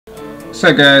What's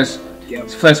up, guys?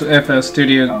 It's Flex with FL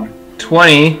Studio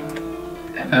 20,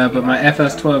 but my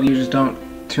FS 12 users don't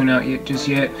tune out just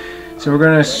yet. So we're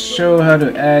gonna show how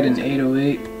to add an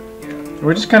 808.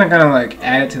 We're just kind of like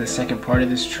add it to the second part of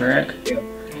this track.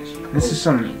 This is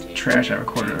some trash I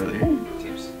recorded earlier.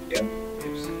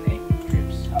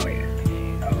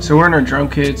 So we're in our drum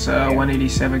kits,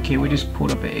 187K. We just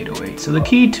pulled up an 808. So the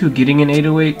key to getting an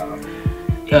 808,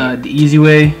 the easy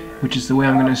way, which is the way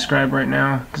I'm going to describe right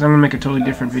now, because I'm going to make a totally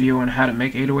different video on how to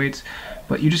make 808s,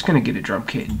 but you're just going to get a drum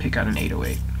kit and pick out an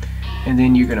 808, and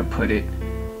then you're going to put it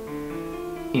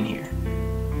in here.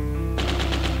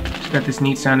 It's got this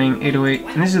neat sounding 808,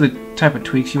 and this is the type of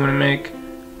tweaks you want to make.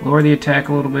 Lower the attack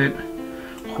a little bit,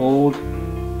 hold.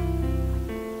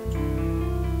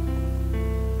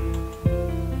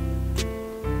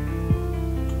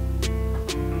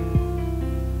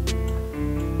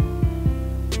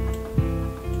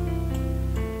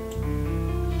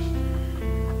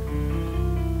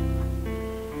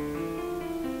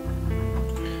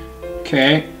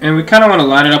 Okay, and we kind of want to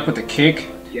line it up with the kick.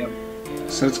 Yep.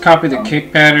 So let's copy the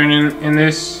kick pattern in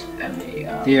this. And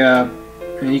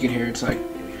you can hear it's like.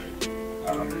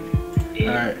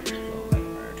 Alright.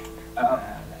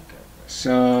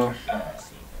 So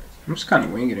I'm just kind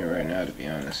of winging it right now, to be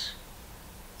honest.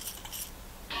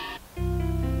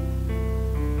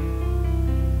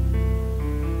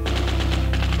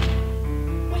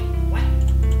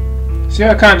 See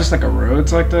how it kind of just like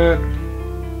erodes like that?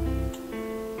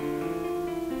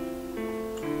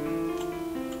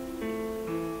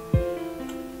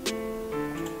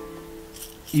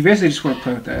 You basically just want to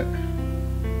play with that.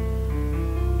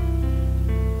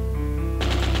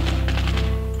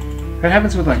 That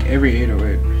happens with like every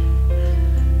 808.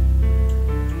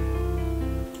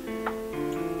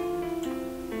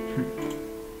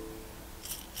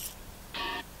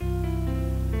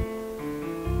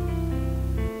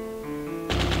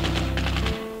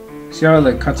 See how it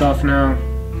like cuts off now?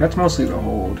 That's mostly the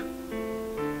hold.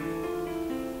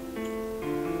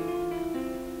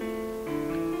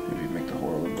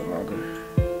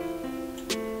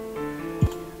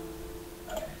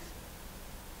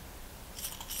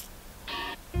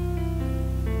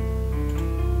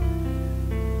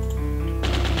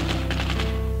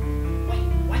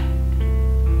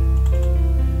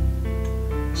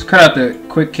 Let's cut out the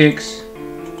quick kicks.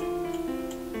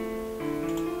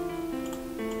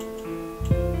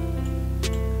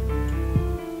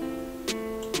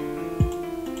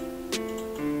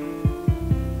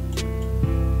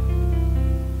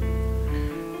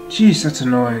 Jeez, that's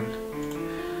annoying.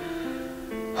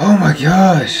 Oh my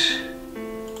gosh.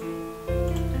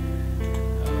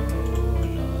 Oh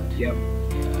Lord. Yep.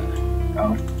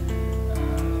 Oh.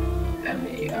 Let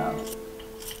me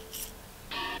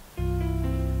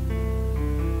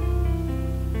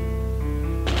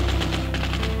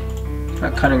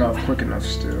Not cutting off quick enough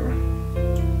still.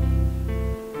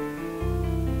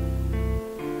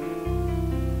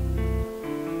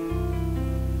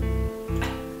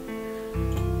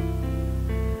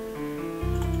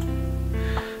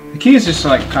 The key is just to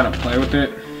like kind of play with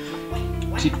it,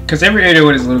 because every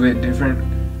 808 is a little bit different.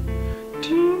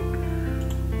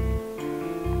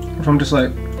 If I'm just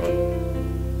like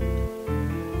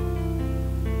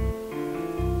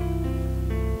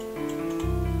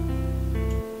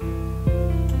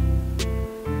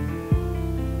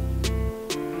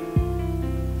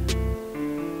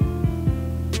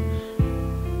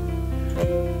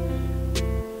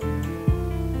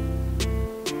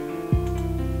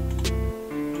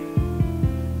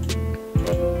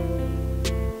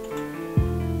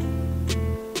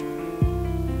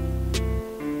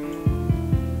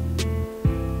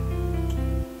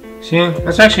see,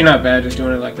 that's actually not bad, just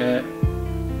doing it like that.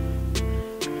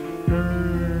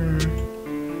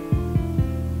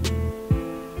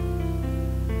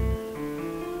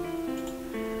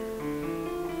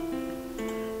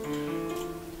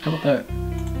 How about that?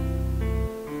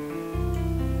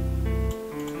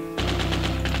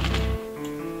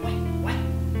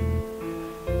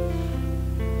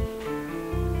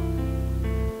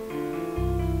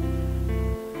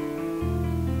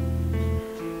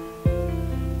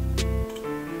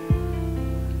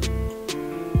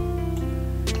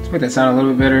 Make that sound a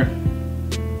little bit better.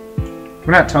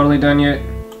 We're not totally done yet.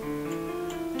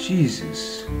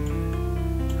 Jesus.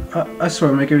 I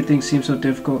swear, make everything seem so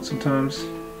difficult sometimes.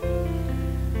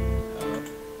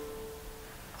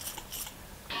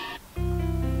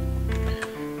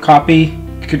 Copy,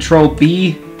 Control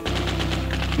B,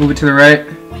 move it to the right.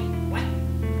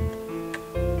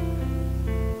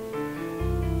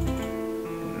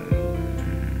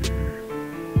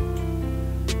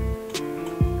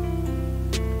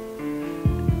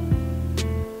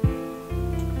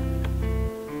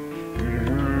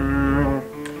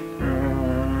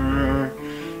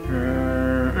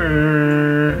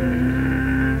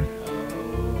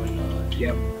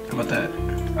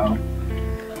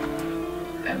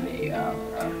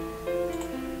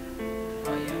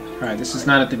 Alright, this is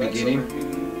not at the beginning.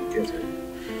 Yes, sir.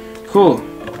 Cool.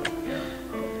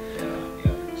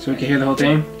 So we can hear the whole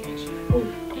thing?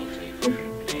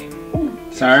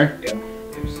 Sorry?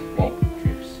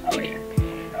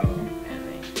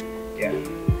 Yeah.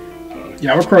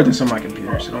 Yeah, I'll record this on my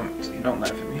computer, so don't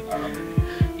laugh at me.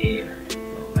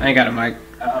 I ain't got a mic.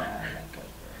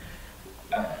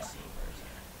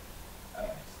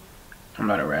 I'm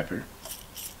not a rapper.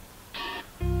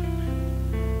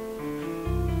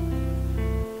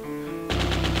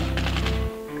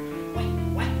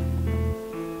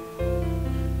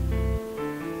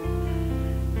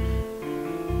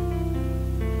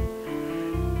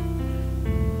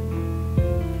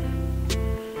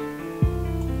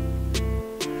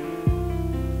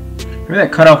 Maybe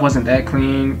that cutoff wasn't that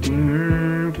clean.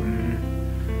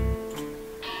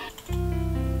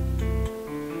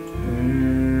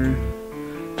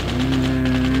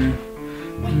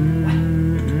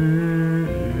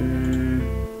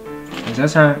 Is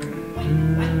that how?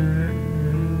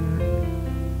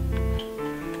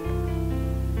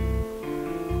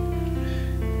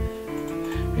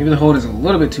 Maybe the hold is a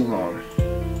little bit too long.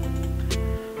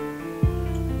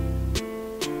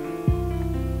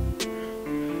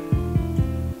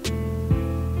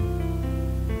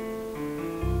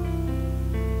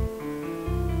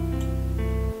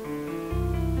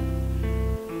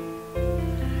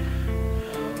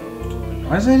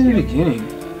 Why is that in the beginning?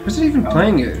 Who's it even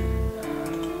playing it?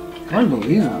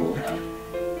 Unbelievable.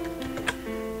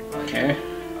 Okay.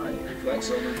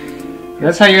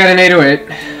 That's how you add an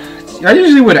 808. I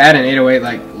usually would add an 808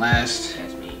 like last.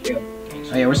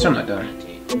 Oh yeah, we're still not done.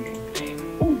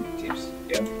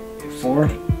 4.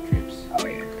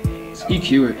 Let's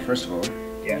EQ it first of all.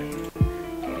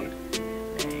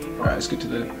 Alright, let's get to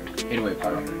the 808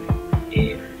 part.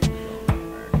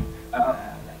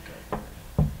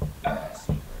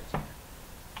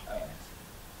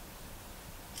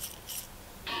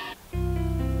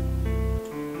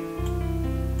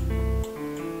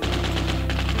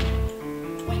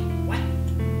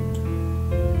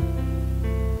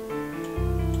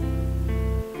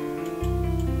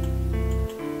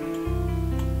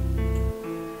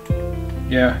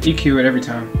 Yeah, EQ it every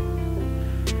time.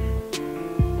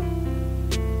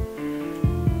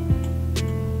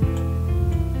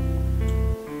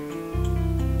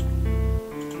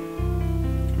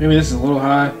 Maybe this is a little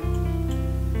high.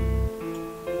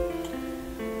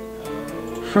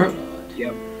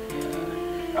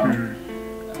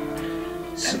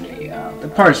 The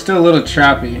part's still a little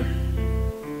choppy.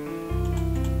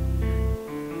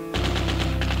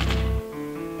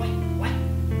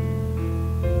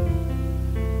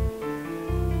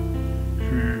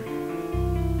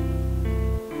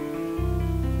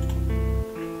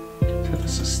 Is that the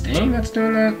sustain that's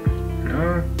doing that?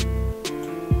 No.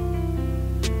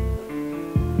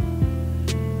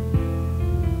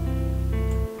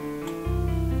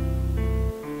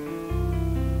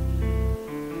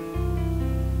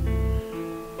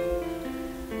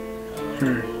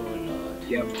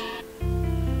 Yep.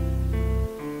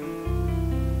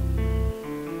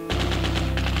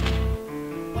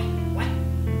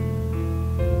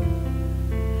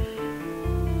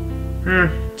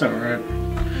 It's alright.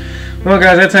 Well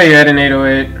guys, that's how you add an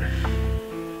 808.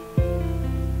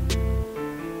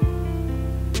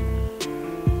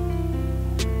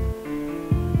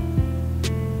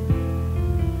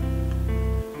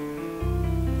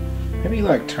 Maybe you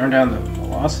like turn down the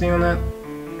velocity on that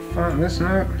font, this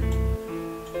note.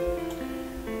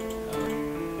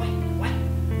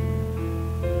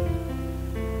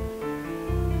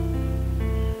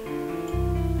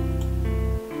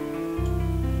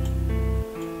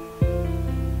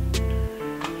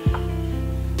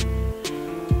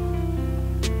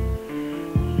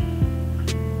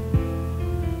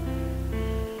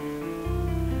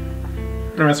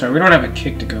 No, that's right. We don't have a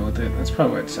kick to go with it. That's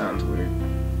probably why it sounds weird.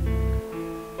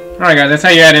 Alright guys, that's how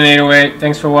you add an 808.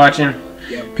 Thanks for watching.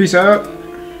 Yep. Peace out.